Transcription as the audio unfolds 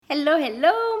Hello,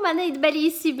 hello, Manaïd Bali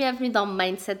ici, bienvenue dans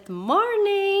Mindset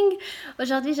Morning.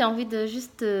 Aujourd'hui, j'ai envie de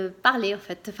juste te parler, en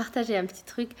fait, te partager un petit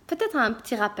truc, peut-être un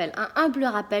petit rappel, un humble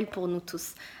rappel pour nous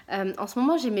tous. En ce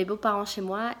moment, j'ai mes beaux-parents chez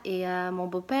moi et mon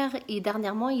beau-père,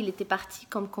 dernièrement, il était parti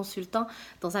comme consultant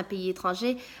dans un pays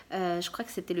étranger, je crois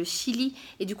que c'était le Chili.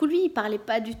 Et du coup, lui, il parlait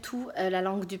pas du tout la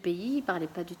langue du pays, il parlait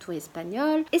pas du tout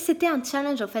espagnol. Et c'était un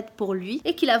challenge, en fait, pour lui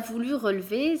et qu'il a voulu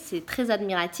relever, c'est très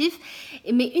admiratif.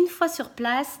 Mais une fois sur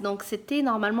place, donc c'était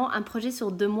normalement un projet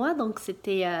sur 2 mois, donc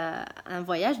c'était un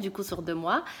voyage du coup sur 2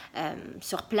 mois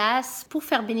sur place pour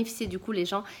faire bénéficier du coup les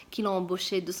gens qui l'ont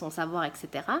embauché de son savoir,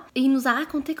 etc. Et il nous a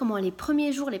raconté comment les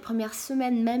premiers jours, les premières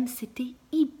semaines même, c'était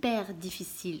hyper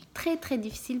difficile, très très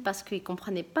difficile parce qu'il ne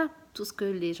comprenait pas tout ce que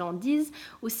les gens disent.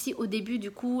 Aussi au début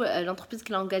du coup l'entreprise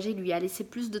qu'il a engagée lui a laissé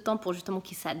plus de temps pour justement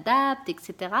qu'il s'adapte,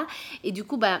 etc. Et du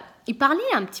coup il parlait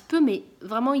un petit peu mais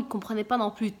vraiment il comprenait pas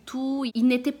non plus tout, il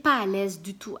n'était pas à l'aise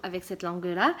du tout avec cette langue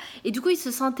là et du coup il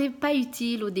se sentait pas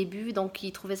utile au début, donc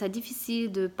il trouvait ça difficile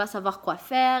de pas savoir quoi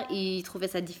faire, il trouvait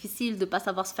ça difficile de pas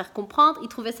savoir se faire comprendre, il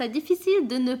trouvait ça difficile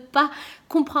de ne pas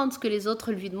comprendre ce que les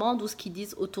autres lui demandent ou ce qu'ils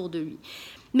disent autour de lui.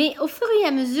 Mais au fur et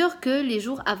à mesure que les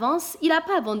jours avancent, il n'a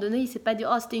pas abandonné, il ne s'est pas dit «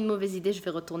 Oh, c'était une mauvaise idée, je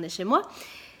vais retourner chez moi ».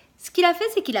 Ce qu'il a fait,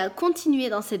 c'est qu'il a continué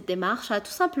dans cette démarche à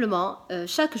tout simplement,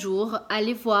 chaque jour,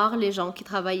 aller voir les gens qui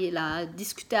travaillaient là,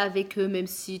 discuter avec eux, même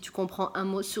si tu comprends un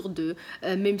mot sur deux,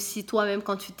 même si toi-même,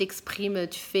 quand tu t'exprimes,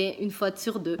 tu fais une faute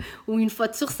sur 2 ou une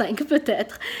faute sur 5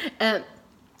 peut-être.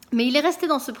 Mais il est resté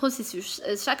dans ce processus.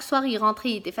 Chaque soir, il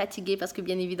rentrait, il était fatigué parce que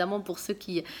bien évidemment, pour ceux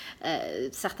qui,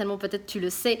 certainement peut-être tu le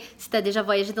sais, si tu as déjà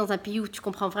voyagé dans un pays où tu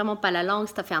comprends vraiment pas la langue,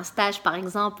 si tu as fait un stage par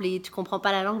exemple et tu comprends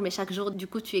pas la langue, mais chaque jour, du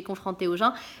coup, tu es confronté aux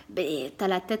gens, ben, tu as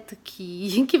la tête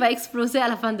qui va exploser à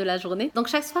la fin de la journée. Donc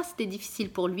chaque soir, c'était difficile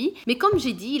pour lui. Mais comme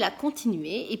j'ai dit, il a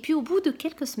continué. Et puis au bout de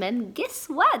quelques semaines, guess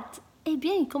what? Eh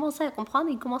bien, il commençait à comprendre,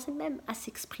 il commençait même à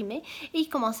s'exprimer et il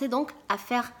commençait donc à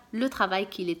faire le travail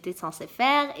qu'il était censé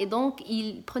faire et donc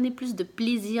il prenait plus de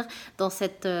plaisir dans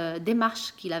cette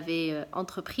démarche qu'il avait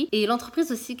entrepris. Et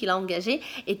l'entreprise aussi qu'il a engagée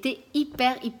était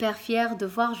hyper fière de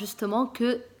voir justement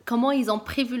que comment ils ont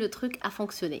prévu le truc à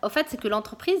fonctionner. En fait, c'est que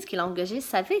l'entreprise qu'il a engagée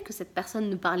savait que cette personne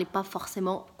ne parlait pas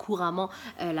forcément couramment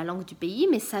la langue du pays,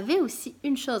 mais savait aussi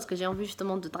une chose que j'ai envie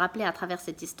justement de te rappeler à travers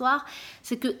cette histoire,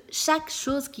 c'est que chaque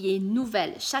chose qui est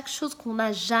nouvelle, chaque chose qu'on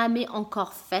n'a jamais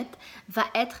encore faite va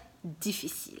être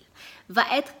difficile, va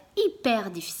être hyper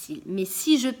difficile. Mais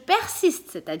si je persiste,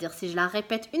 c'est-à-dire si je la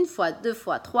répète 1 fois, 2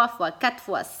 fois, 3 fois, 4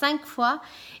 fois, 5 fois,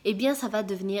 eh bien ça va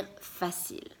devenir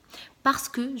facile. Parce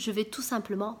que je vais tout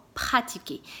simplement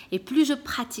pratiquer. Et plus je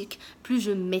pratique, plus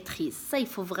je maîtrise. Ça, il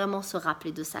faut vraiment se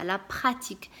rappeler de ça. La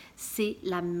pratique, c'est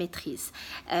la maîtrise.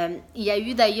 Il y a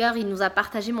eu d'ailleurs, il nous a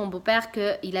partagé, mon beau-père,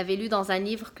 qu'il avait lu dans un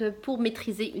livre que pour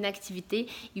maîtriser une activité,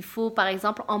 il faut par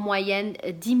exemple en moyenne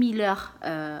 10 000 heures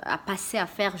à passer à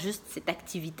faire juste cette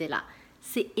activité-là.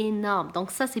 C'est énorme.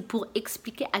 Donc ça, c'est pour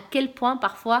expliquer à quel point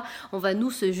parfois on va nous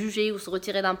se juger ou se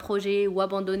retirer d'un projet ou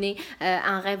abandonner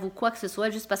un rêve ou quoi que ce soit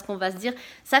juste parce qu'on va se dire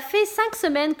ça fait 5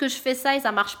 semaines que je fais ça et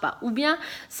ça marche pas. Ou bien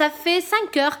ça fait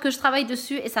 5 heures que je travaille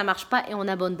dessus et ça marche pas et on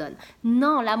abandonne.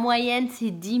 Non, la moyenne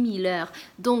c'est 10 000 heures.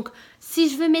 Donc si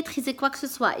je veux maîtriser quoi que ce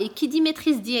soit, et qui dit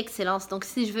maîtrise dit excellence, donc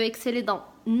si je veux exceller dans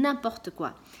n'importe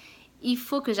quoi, il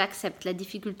faut que j'accepte la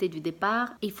difficulté du départ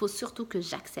et il faut surtout que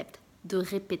j'accepte de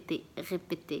répéter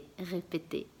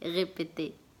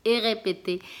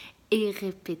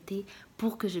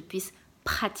pour que je puisse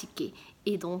pratiquer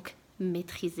et donc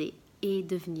maîtriser et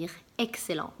devenir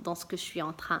excellent dans ce que je suis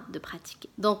en train de pratiquer.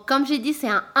 Donc comme j'ai dit, c'est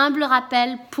un humble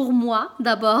rappel pour moi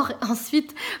d'abord,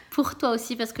 ensuite pour toi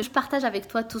aussi parce que je partage avec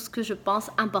toi tout ce que je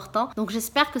pense important. Donc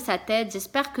j'espère que ça t'aide,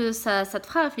 j'espère que ça te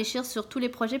fera réfléchir sur tous les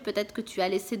projets peut-être que tu as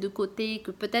laissé de côté,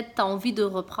 que peut-être tu as envie de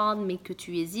reprendre mais que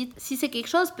tu hésites. Si c'est quelque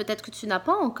chose peut-être que tu n'as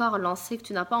pas encore lancé, que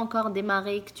tu n'as pas encore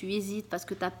démarré, que tu hésites parce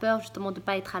que tu as peur justement de ne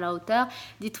pas être à la hauteur,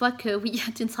 dis-toi que oui,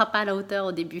 tu ne seras pas à la hauteur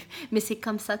au début, mais c'est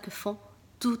comme ça que font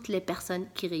toutes les personnes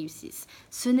qui réussissent.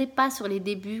 Ce n'est pas sur les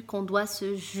débuts qu'on doit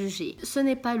se juger. Ce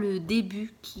n'est pas le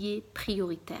début qui est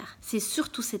prioritaire. C'est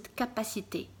surtout cette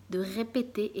capacité de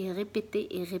répéter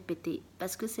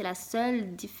parce que c'est la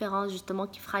seule différence justement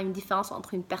qui fera une différence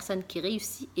entre une personne qui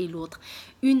réussit et l'autre.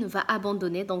 Une va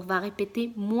abandonner, donc va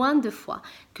répéter moins de fois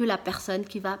que la personne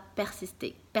qui va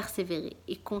persister, persévérer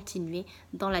et continuer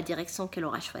dans la direction qu'elle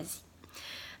aura choisie.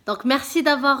 Donc merci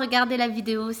d'avoir regardé la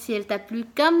vidéo. Si elle t'a plu,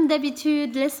 comme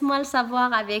d'habitude, laisse-moi le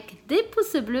savoir avec des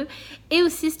pouces bleus. Et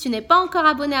aussi, si tu n'es pas encore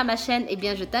abonné à ma chaîne, eh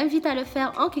bien je t'invite à le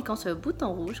faire en cliquant sur le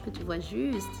bouton rouge que tu vois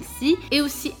juste ici. Et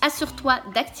aussi, assure-toi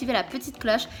d'activer la petite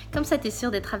cloche, comme ça tu es sûr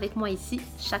d'être avec moi ici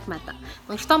chaque matin.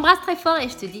 Donc je t'embrasse très fort et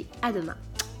je te dis à demain.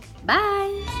 Bye!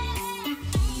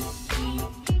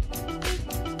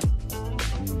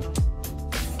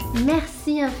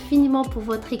 Merci infiniment pour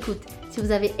votre écoute. Si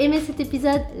vous avez aimé cet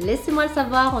épisode, laissez-moi le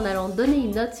savoir en allant donner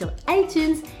une note sur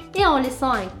iTunes et en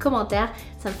laissant un commentaire.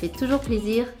 Ça me fait toujours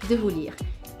plaisir de vous lire.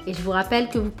 Et je vous rappelle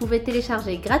que vous pouvez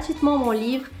télécharger gratuitement mon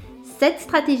livre 7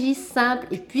 stratégies simples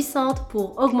et puissantes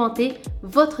pour augmenter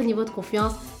votre niveau de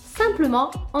confiance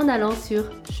simplement en allant sur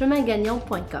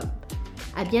chemingagnant.com.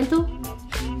 À bientôt!